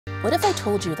What if I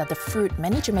told you that the fruit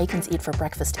many Jamaicans eat for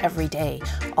breakfast every day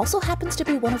also happens to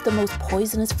be one of the most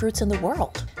poisonous fruits in the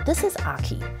world? This is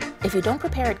ackee. If you don't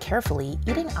prepare it carefully,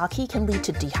 eating ackee can lead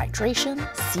to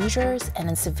dehydration, seizures, and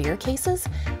in severe cases,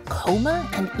 coma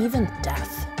and even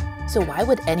death. So why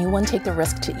would anyone take the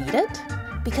risk to eat it?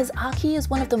 Because ackee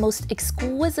is one of the most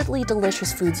exquisitely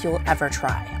delicious foods you'll ever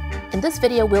try. In this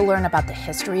video, we'll learn about the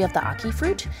history of the ackee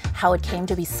fruit, how it came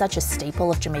to be such a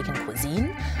staple of Jamaican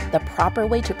cuisine, the proper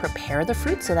way to prepare the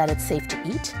fruit so that it's safe to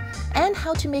eat, and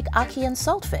how to make ackee and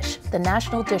saltfish, the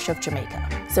national dish of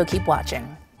Jamaica. So keep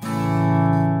watching.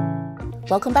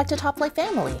 Welcome back to Top Flight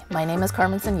Family. My name is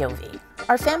Carmen Sognonvi.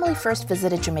 Our family first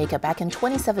visited Jamaica back in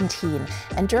 2017,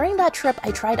 and during that trip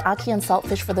I tried ackee and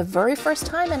saltfish for the very first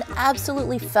time and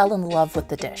absolutely fell in love with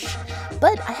the dish.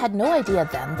 But I had no idea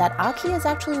then that ackee is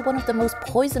actually one of the most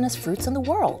poisonous fruits in the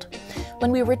world.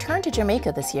 When we returned to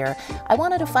Jamaica this year, I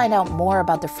wanted to find out more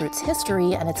about the fruit's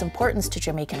history and its importance to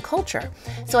Jamaican culture,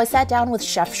 so I sat down with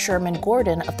Chef Sherman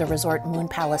Gordon of the resort Moon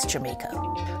Palace, Jamaica.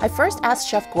 I first asked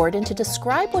Chef Gordon to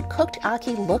describe what cooked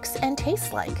ackee looks and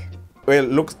tastes like.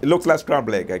 Well, it looks like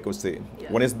scrambled egg, I could say.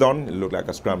 Yeah. When it's done, it looks like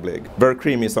a scrambled egg. Very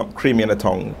creamy, creamy in the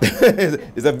tongue.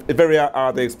 It's very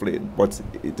hard to explain, but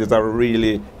it is a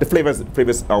really, the flavors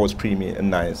are always creamy and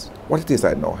nice. What it tastes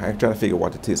like now, I'm trying to figure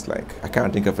what it tastes like. I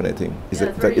can't think of anything. It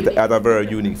has a very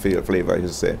unique flavor, I should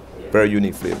say. Very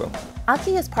unique flavor.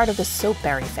 Ackee is part of the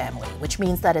soapberry family, which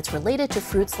means that it's related to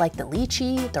fruits like the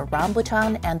lychee, the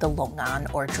rambutan, and the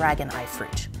longan, or dragon eye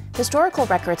fruit. Historical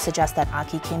records suggest that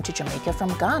ackee came to Jamaica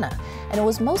from Ghana, and it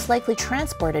was most likely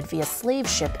transported via slave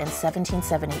ship in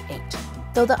 1778.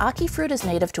 Though the ackee fruit is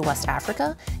native to West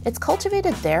Africa, it's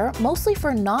cultivated there mostly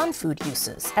for non-food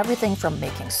uses, everything from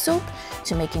making soup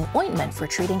to making ointment for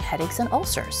treating headaches and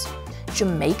ulcers.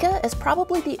 Jamaica is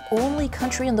probably the only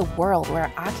country in the world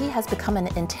where ackee has become an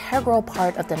integral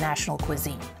part of the national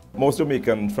cuisine. Most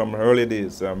Jamaicans from early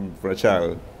days, for a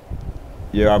child,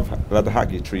 you have a lot of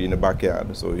ackee tree in the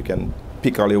backyard, so you can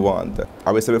pick all you want. I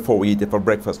always say before we eat it for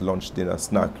breakfast, lunch, dinner,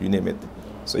 snack, you name it.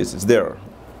 So it's there,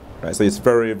 right? So it's a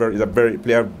very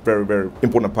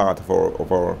important part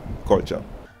of our culture.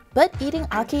 But eating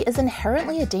ackee is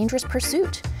inherently a dangerous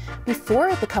pursuit. Before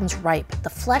it becomes ripe, the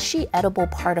fleshy, edible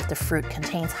part of the fruit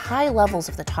contains high levels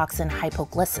of the toxin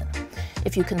hypoglycin.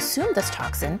 If you consume this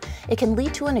toxin, it can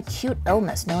lead to an acute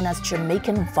illness known as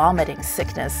Jamaican vomiting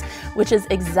sickness, which is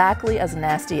exactly as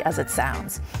nasty as it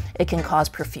sounds. It can cause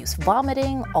profuse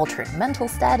vomiting, altered mental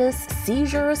status,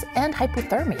 seizures, and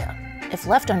hypothermia. If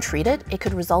left untreated, it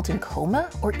could result in coma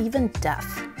or even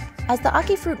death. As the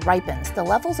ackee fruit ripens, the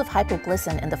levels of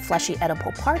hypoglycin in the fleshy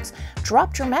edible parts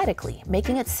drop dramatically,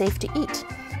 making it safe to eat.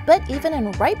 But even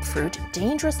in ripe fruit,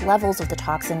 dangerous levels of the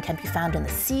toxin can be found in the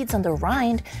seeds and the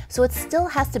rind, so it still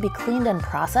has to be cleaned and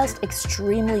processed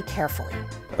extremely carefully.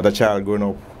 As a child growing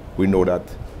up, we know that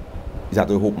you have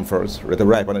to open first. You have to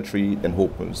ripen a tree, then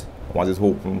opens. Once it's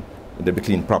open, they'll be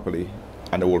cleaned properly,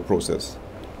 and the whole process.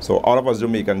 So all of us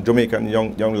Jamaican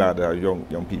young lads,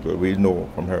 young people, we know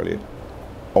from early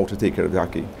how to take care of the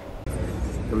ackee.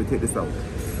 So we take this out.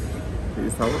 Take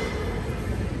this out.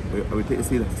 We take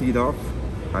the seed off,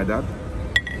 like that.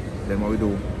 Then what we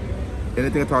do,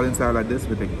 anything at all inside like this,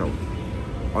 we take it out.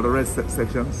 All the red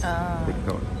sections, take it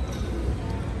out.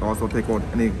 Also take out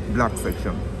any black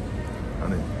section.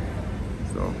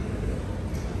 So.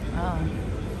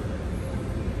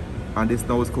 And this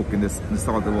now is cooked in the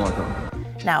salted water.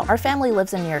 Now, our family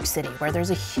lives in New York City, where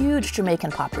there's a huge Jamaican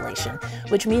population,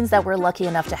 which means that we're lucky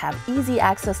enough to have easy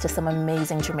access to some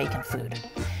amazing Jamaican food.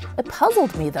 It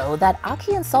puzzled me, though, that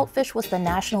ackee and saltfish was the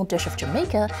national dish of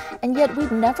Jamaica, and yet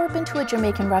we'd never been to a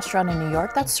Jamaican restaurant in New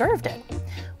York that served it.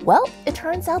 Well, it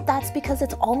turns out that's because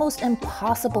it's almost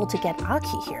impossible to get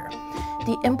ackee here.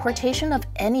 The importation of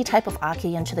any type of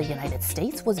ackee into the United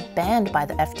States was banned by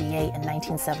the FDA in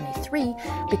 1973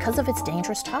 because of its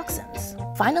dangerous toxins.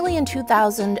 Finally, in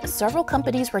 2000, several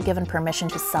companies were given permission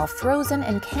to sell frozen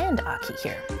and canned ackee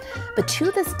here. But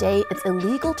to this day, it's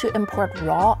illegal to import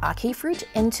raw ackee fruit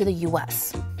into the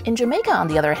US. In Jamaica, on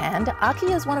the other hand,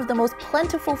 ackee is one of the most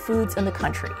plentiful foods in the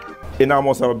country. In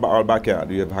almost our backyard,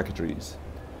 we have ackee trees.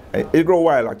 It grows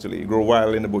wild, actually. It grows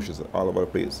wild in the bushes all over the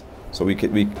place. So we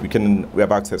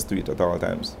have access to it at all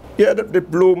times. Yeah, it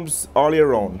blooms all year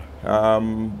round.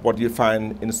 What you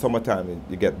find in the summertime,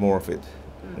 you get more of it,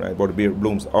 right? But it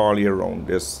blooms all year round.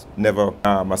 There's never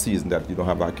a season that you don't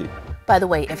have ackee. By the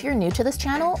way, if you're new to this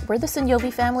channel, we're the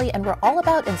Sognonvi family, and we're all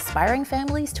about inspiring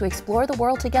families to explore the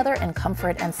world together in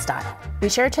comfort and style. We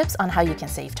share tips on how you can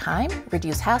save time,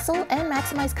 reduce hassle, and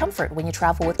maximize comfort when you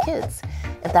travel with kids.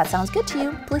 If that sounds good to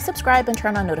you, please subscribe and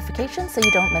turn on notifications so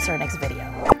you don't miss our next video.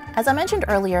 As I mentioned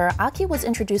earlier, ackee was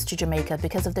introduced to Jamaica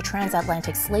because of the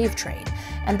transatlantic slave trade,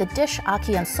 and the dish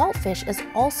ackee and saltfish is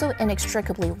also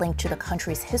inextricably linked to the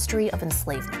country's history of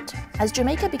enslavement. As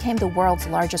Jamaica became the world's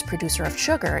largest producer of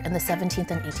sugar in the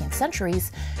 17th and 18th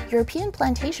centuries, European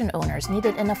plantation owners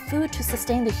needed enough food to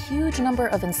sustain the huge number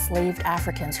of enslaved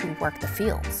Africans who worked the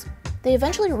fields. They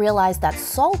eventually realized that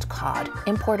salt cod,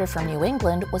 imported from New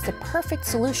England, was the perfect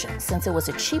solution since it was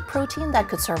a cheap protein that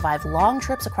could survive long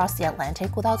trips across the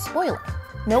Atlantic without spoiling.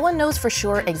 No one knows for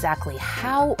sure exactly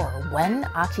how or when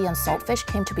ackee and saltfish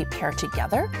came to be paired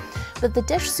together, but the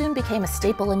dish soon became a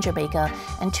staple in Jamaica,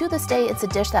 and to this day it's a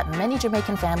dish that many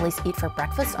Jamaican families eat for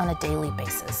breakfast on a daily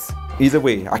basis. Either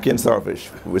way, ackee and saltfish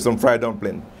with some fried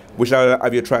dumpling, which I'll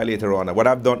have you try later on. What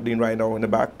I've done right now in the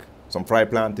back, some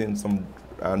fried plantains,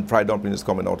 and fried dumpling is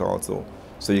coming out also.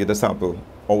 So you get a sample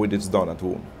how it is done at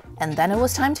home. And then it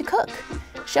was time to cook.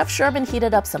 Chef Sherman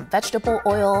heated up some vegetable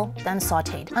oil, then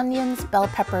sauteed onions, bell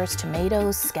peppers,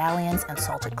 tomatoes, scallions, and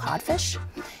salted codfish.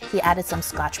 He added some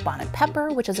Scotch bonnet pepper,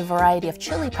 which is a variety of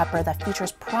chili pepper that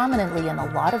features prominently in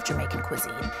a lot of Jamaican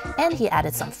cuisine. And he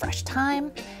added some fresh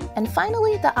thyme. And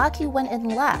finally, the ackee went in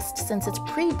last since it's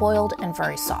pre-boiled and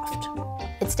very soft.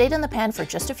 It stayed in the pan for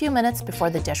just a few minutes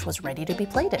before the dish was ready to be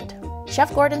plated.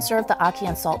 Chef Gordon served the ackee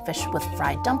and saltfish with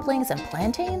fried dumplings and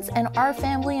plantains, and our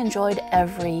family enjoyed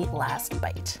every last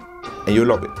bite. And you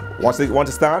love it. Once you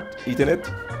start eating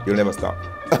it, you'll never stop.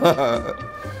 I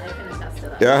can attest to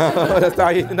that. Yeah,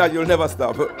 start eating that, you'll never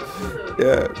stop.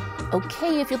 Yeah.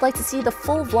 Okay, if you'd like to see the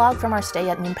full vlog from our stay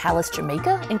at Moon Palace,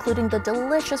 Jamaica, including the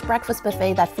delicious breakfast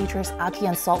buffet that features ackee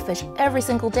and saltfish every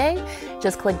single day,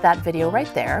 just click that video right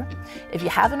there. If you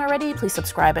haven't already, please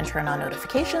subscribe and turn on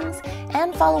notifications,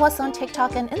 and follow us on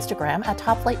TikTok and Instagram at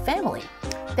Top Flight Family.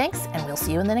 Thanks, and we'll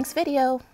see you in the next video.